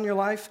promises on your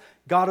life,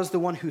 God is the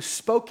one who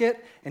spoke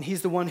it, and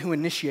he's the one who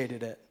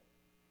initiated it.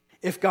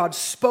 If God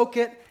spoke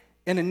it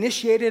and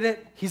initiated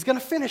it, he's going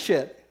to finish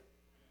it.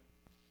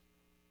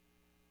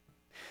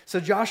 So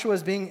Joshua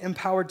is being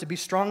empowered to be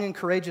strong and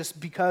courageous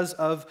because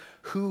of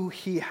who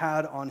he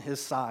had on his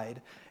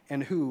side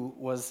and who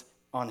was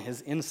on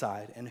his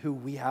inside and who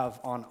we have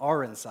on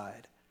our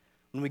inside.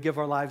 When we give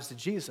our lives to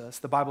Jesus,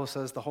 the Bible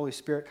says the Holy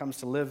Spirit comes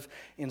to live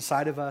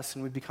inside of us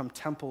and we become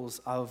temples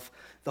of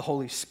the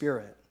Holy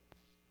Spirit.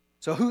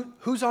 So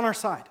who's on our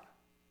side?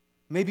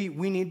 Maybe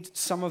we need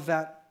some of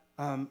that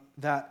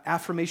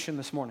affirmation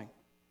this morning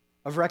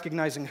of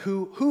recognizing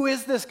who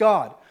is this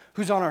God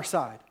who's on our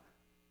side?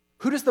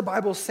 Who does the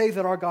Bible say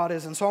that our God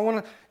is? And so I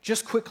want to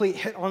just quickly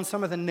hit on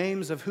some of the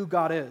names of who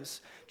God is,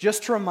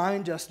 just to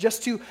remind us,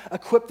 just to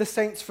equip the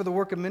saints for the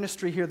work of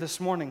ministry here this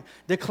morning,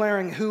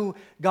 declaring who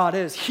God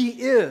is. He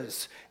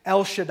is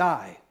El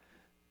Shaddai.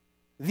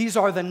 These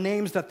are the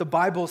names that the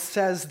Bible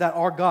says that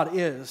our God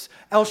is.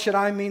 El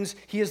Shaddai means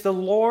he is the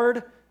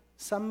Lord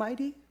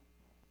Sommighty.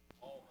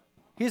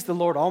 He is the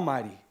Lord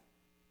Almighty.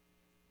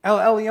 El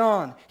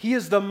Elyon, he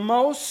is the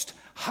most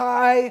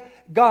high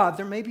God.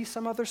 There may be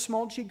some other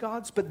small g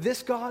gods, but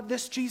this God,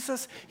 this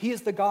Jesus, he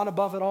is the God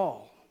above it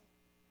all.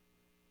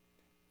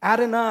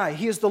 Adonai,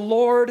 he is the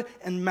Lord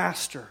and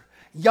Master.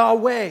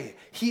 Yahweh,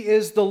 he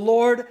is the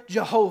Lord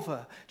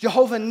Jehovah.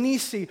 Jehovah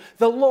Nissi,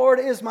 the Lord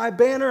is my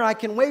banner. I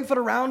can wave it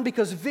around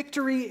because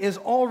victory is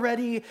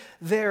already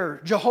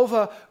there.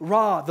 Jehovah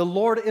Ra, the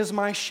Lord is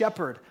my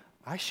shepherd.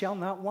 I shall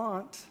not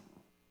want.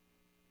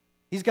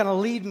 He's going to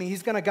lead me.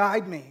 He's going to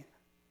guide me.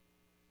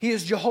 He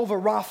is Jehovah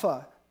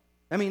Rapha.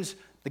 That means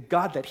the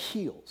God that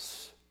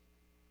heals.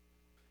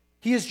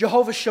 He is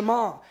Jehovah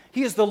Shammah.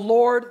 He is the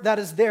Lord that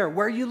is there.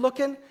 Where are you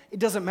looking? It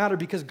doesn't matter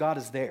because God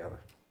is there.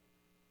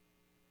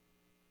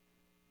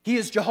 He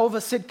is Jehovah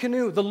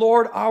Sidkenu, the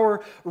Lord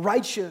our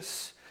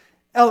righteous.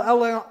 El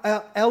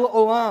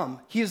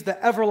Olam, he is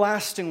the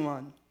everlasting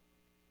one.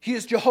 He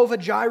is Jehovah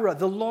Jireh,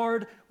 the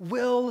Lord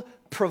will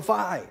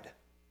provide.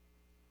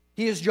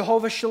 He is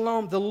Jehovah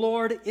Shalom. The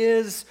Lord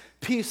is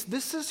peace.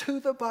 This is who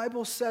the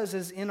Bible says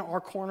is in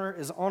our corner,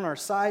 is on our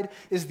side,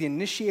 is the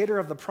initiator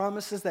of the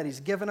promises that he's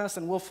given us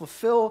and will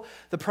fulfill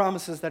the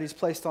promises that he's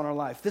placed on our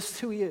life. This is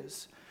who he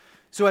is.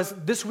 So as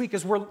this week,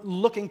 as we're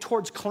looking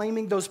towards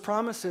claiming those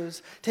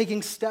promises,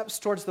 taking steps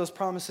towards those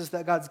promises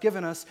that God's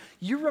given us,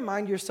 you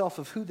remind yourself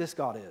of who this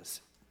God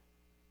is.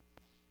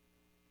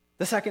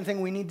 The second thing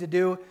we need to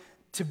do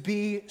to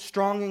be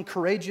strong and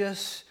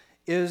courageous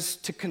is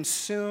to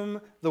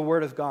consume the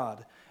word of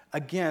God.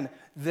 Again,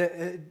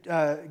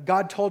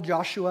 God told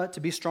Joshua to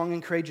be strong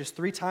and courageous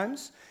 3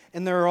 times,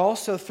 and there are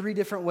also 3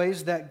 different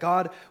ways that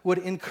God would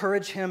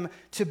encourage him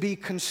to be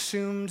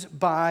consumed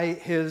by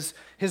his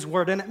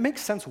word. And it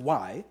makes sense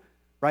why,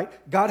 right?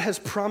 God has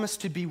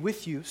promised to be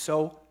with you,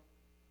 so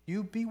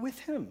you be with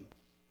him.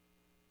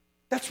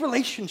 That's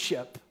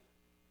relationship.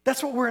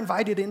 That's what we're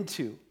invited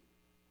into.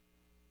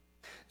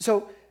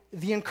 So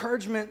the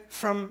encouragement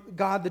from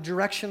God, the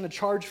direction, the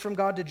charge from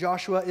God to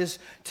Joshua is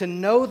to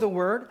know the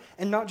word,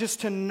 and not just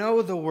to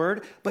know the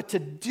word, but to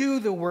do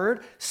the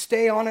word,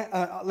 stay on it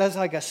as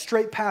like a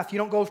straight path. You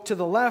don't go to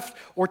the left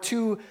or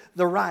to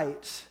the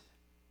right,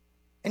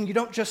 and you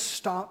don't just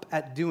stop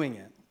at doing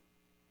it.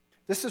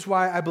 This is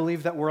why I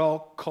believe that we're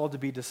all called to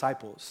be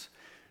disciples,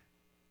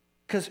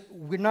 because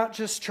we're not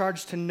just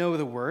charged to know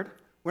the word,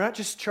 we're not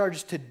just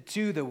charged to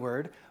do the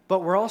word,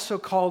 but we're also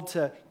called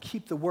to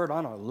keep the word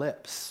on our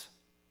lips,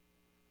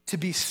 to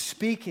be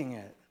speaking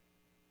it.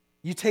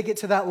 You take it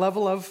to that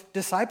level of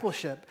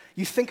discipleship.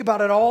 You think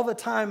about it all the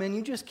time, and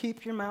you just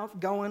keep your mouth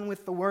going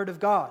with the word of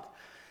God.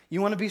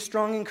 You want to be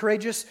strong and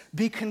courageous?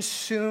 Be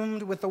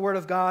consumed with the word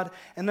of God.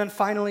 And then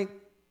finally,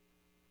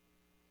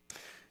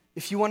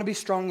 if you want to be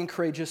strong and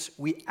courageous,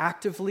 we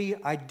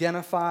actively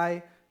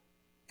identify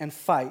and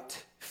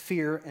fight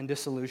fear and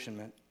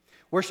disillusionment.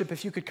 Worship,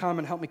 if you could come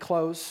and help me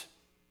close.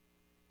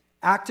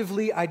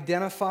 Actively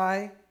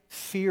identify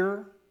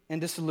fear and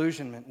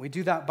disillusionment. We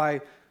do that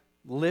by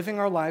living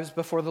our lives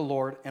before the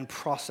Lord and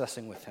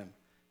processing with him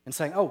and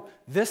saying, oh,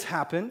 this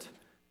happened.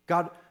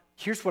 God,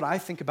 here's what I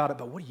think about it,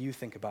 but what do you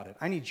think about it?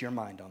 I need your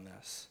mind on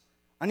this.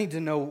 I need to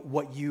know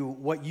what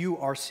you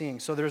are seeing.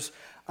 So there's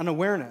an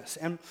awareness.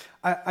 And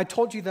I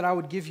told you that I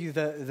would give you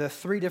the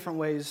 3 different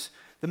ways,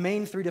 the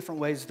main 3 different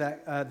ways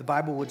that the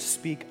Bible would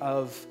speak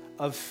of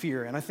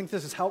fear. And I think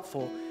this is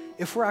helpful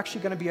if we're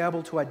actually going to be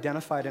able to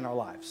identify it in our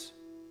lives.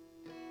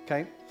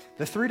 Okay?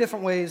 The 3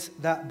 different ways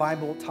that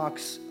Bible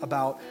talks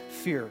about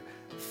fear.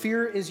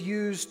 Fear is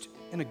used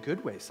in a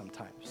good way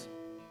sometimes,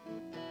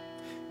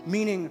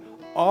 meaning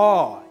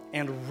awe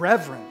and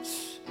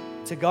reverence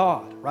to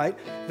God, right?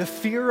 The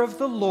fear of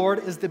the Lord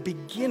is the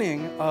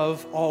beginning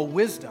of all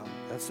wisdom.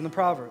 That's in the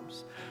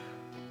Proverbs.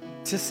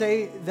 To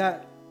say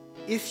that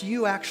if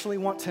you actually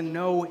want to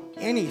know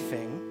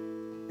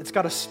anything, it's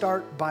got to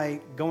start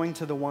by going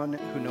to the one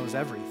who knows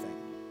everything.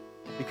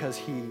 because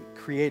he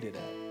created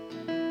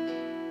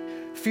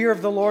it. Fear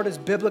of the Lord is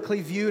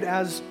biblically viewed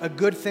as a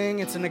good thing.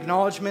 It's an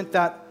acknowledgement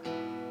that,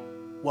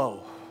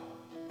 whoa,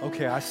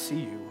 okay, I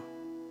see you.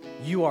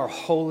 You are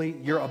holy.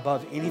 You're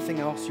above anything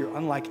else. You're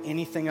unlike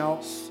anything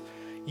else.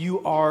 You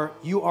are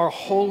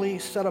holy,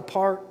 set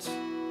apart.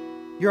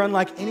 You're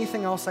unlike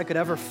anything else I could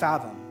ever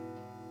fathom.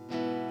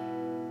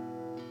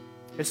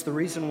 It's the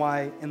reason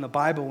why in the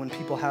Bible, when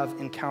people have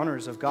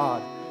encounters of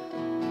God,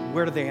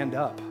 where do they end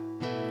up?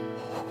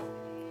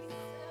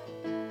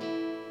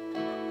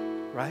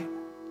 Right?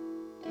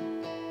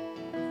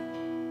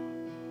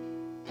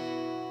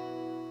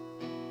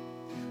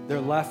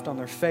 They're left on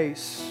their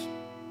face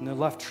and they're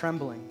left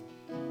trembling.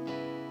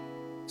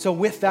 So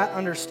with that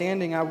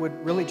understanding, I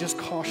would really just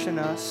caution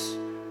us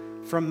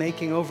from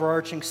making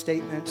overarching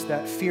statements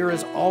that fear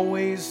is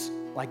always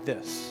like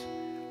this.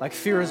 Like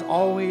fear is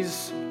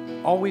always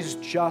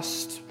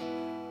just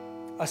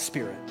a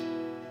spirit,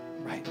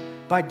 right?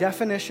 By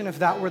definition, if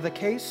that were the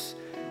case,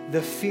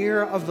 the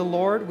fear of the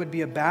Lord would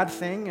be a bad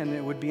thing and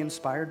it would be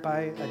inspired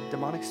by a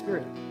demonic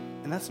spirit.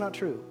 And that's not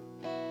true.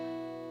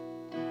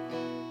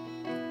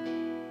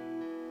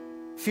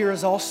 Fear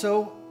is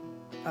also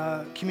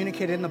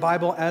communicated in the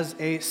Bible as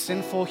a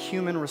sinful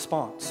human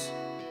response,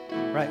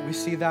 right? We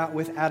see that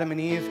with Adam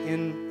and Eve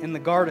in the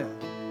garden.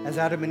 As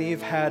Adam and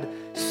Eve had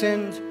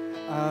sinned,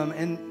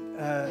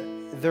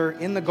 they're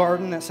in the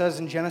garden. It says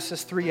in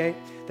Genesis 3:8,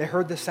 they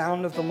heard the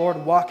sound of the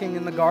Lord walking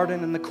in the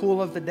garden in the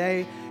cool of the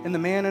day, and the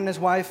man and his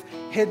wife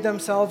hid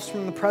themselves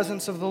from the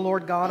presence of the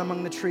Lord God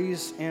among the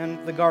trees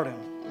in the garden.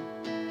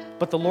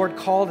 But the Lord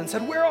called and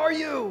said, "Where are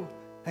you?"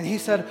 And he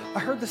said, "I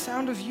heard the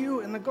sound of you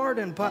in the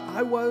garden, but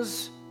I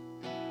was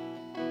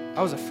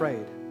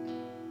afraid."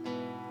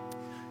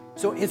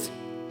 So it's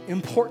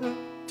important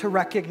to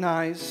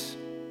recognize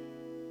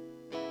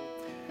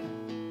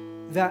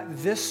that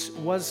this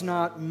was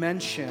not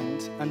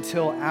mentioned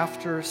until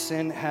after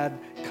sin had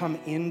come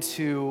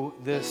into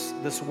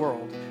this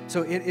world.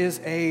 So it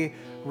is a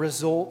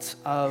result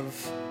of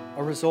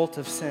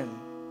sin.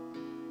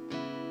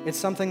 It's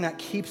something that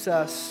keeps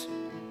us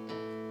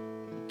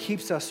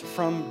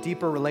from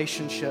deeper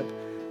relationship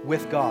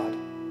with God.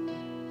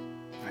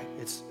 Right?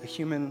 It's a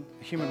human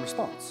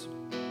response,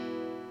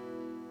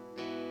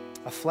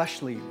 a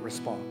fleshly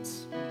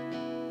response.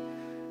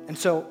 And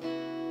so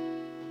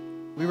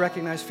we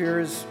recognize fear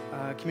is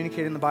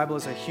communicated in the Bible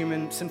as a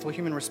sinful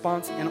human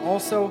response, and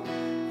also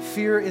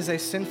fear is a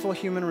sinful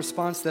human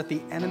response that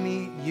the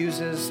enemy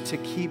uses to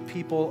keep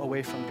people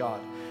away from God.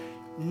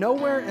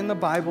 Nowhere in the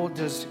Bible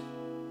does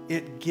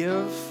it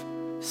give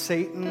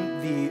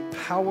Satan the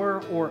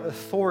power or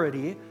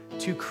authority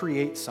to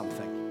create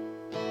something.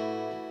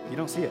 You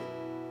don't see it.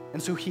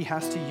 And so he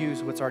has to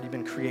use what's already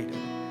been created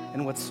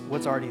and what's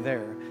already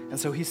there. And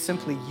so he's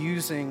simply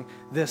using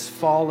this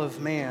fall of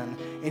man,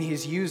 and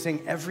he's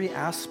using every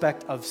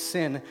aspect of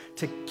sin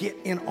to get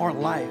in our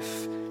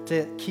life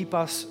to keep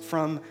us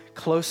from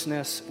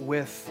closeness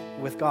with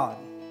God.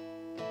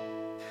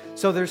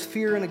 So there's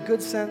fear in a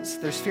good sense,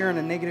 there's fear in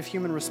a negative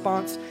human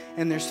response,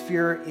 and there's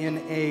fear in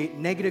a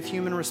negative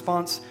human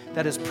response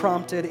that is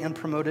prompted and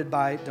promoted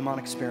by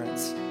demonic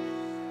spirits.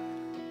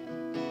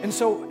 And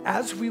so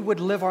as we would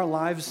live our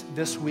lives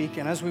this week,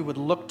 and as we would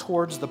look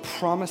towards the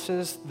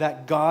promises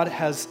that God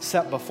has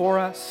set before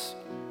us,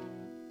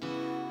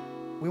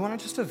 we want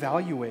to just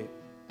evaluate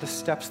the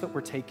steps that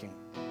we're taking.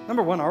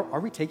 Number one, are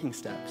we taking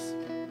steps?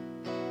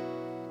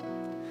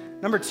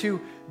 Number two,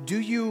 do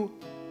you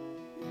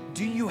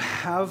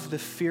have the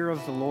fear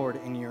of the Lord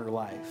in your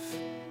life?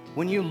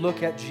 When you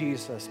look at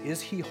Jesus,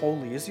 is he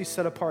holy? Is he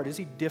set apart? Is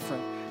he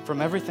different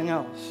from everything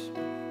else?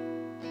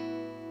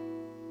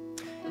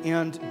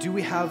 And do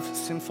we have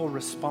sinful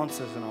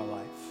responses in our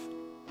life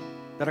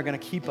that are going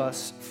to keep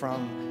us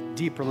from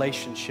deep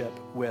relationship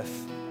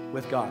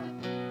with God?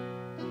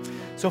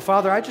 So,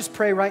 Father, I just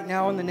pray right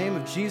now in the name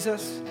of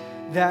Jesus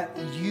that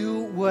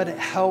you would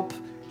help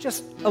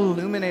just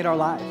illuminate our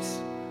lives.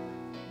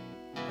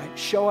 Right?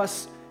 Show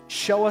us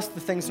the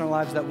things in our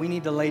lives that we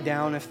need to lay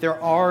down. If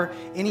there are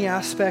any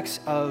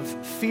aspects of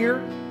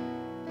fear,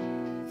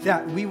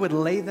 that we would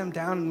lay them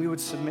down and we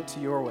would submit to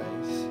your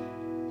ways.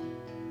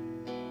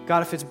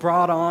 God, if it's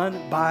brought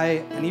on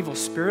by an evil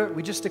spirit,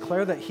 we just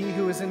declare that he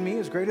who is in me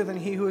is greater than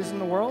he who is in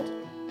the world.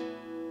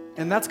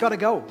 And that's got to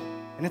go.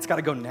 And it's got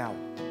to go now.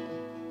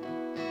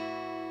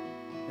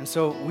 And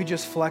so we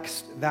just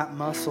flexed that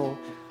muscle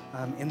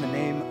in the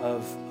name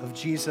of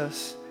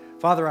Jesus.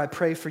 Father, I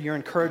pray for your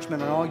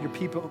encouragement on all your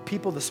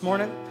people this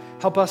morning.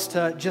 Help us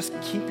to just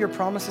keep your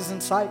promises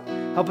in sight.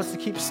 Help us to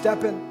keep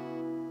stepping.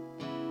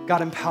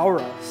 God, empower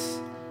us.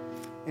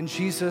 In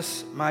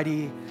Jesus'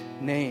 mighty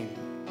name,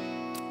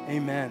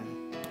 amen.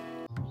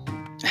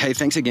 Hey,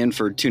 thanks again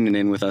for tuning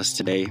in with us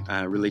today.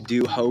 I really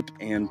do hope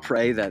and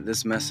pray that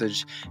this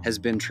message has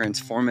been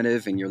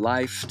transformative in your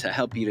life to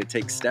help you to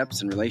take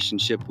steps in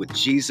relationship with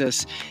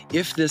Jesus.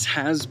 If this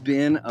has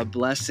been a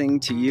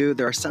blessing to you,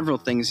 there are several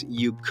things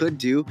you could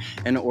do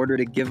in order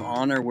to give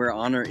honor where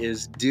honor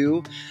is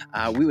due.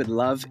 We would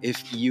love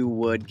if you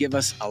would give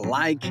us a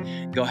like,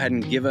 go ahead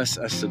and give us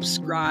a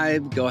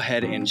subscribe, go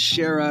ahead and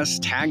share us,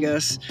 tag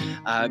us,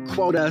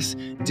 quote us,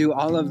 do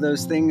all of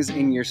those things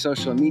in your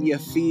social media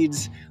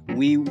feeds.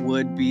 We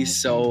would be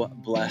so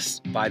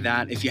blessed by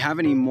that. If you have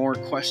any more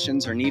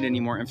questions or need any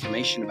more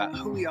information about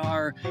who we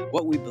are,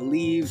 what we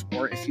believe,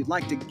 or if you'd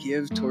like to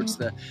give towards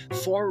the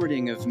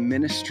forwarding of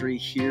ministry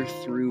here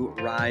through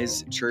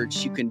Rise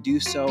Church, you can do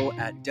so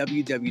at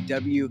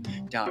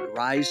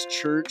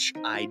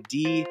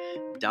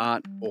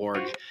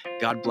www.risechurchid.org.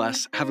 God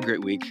bless. Have a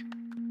great week.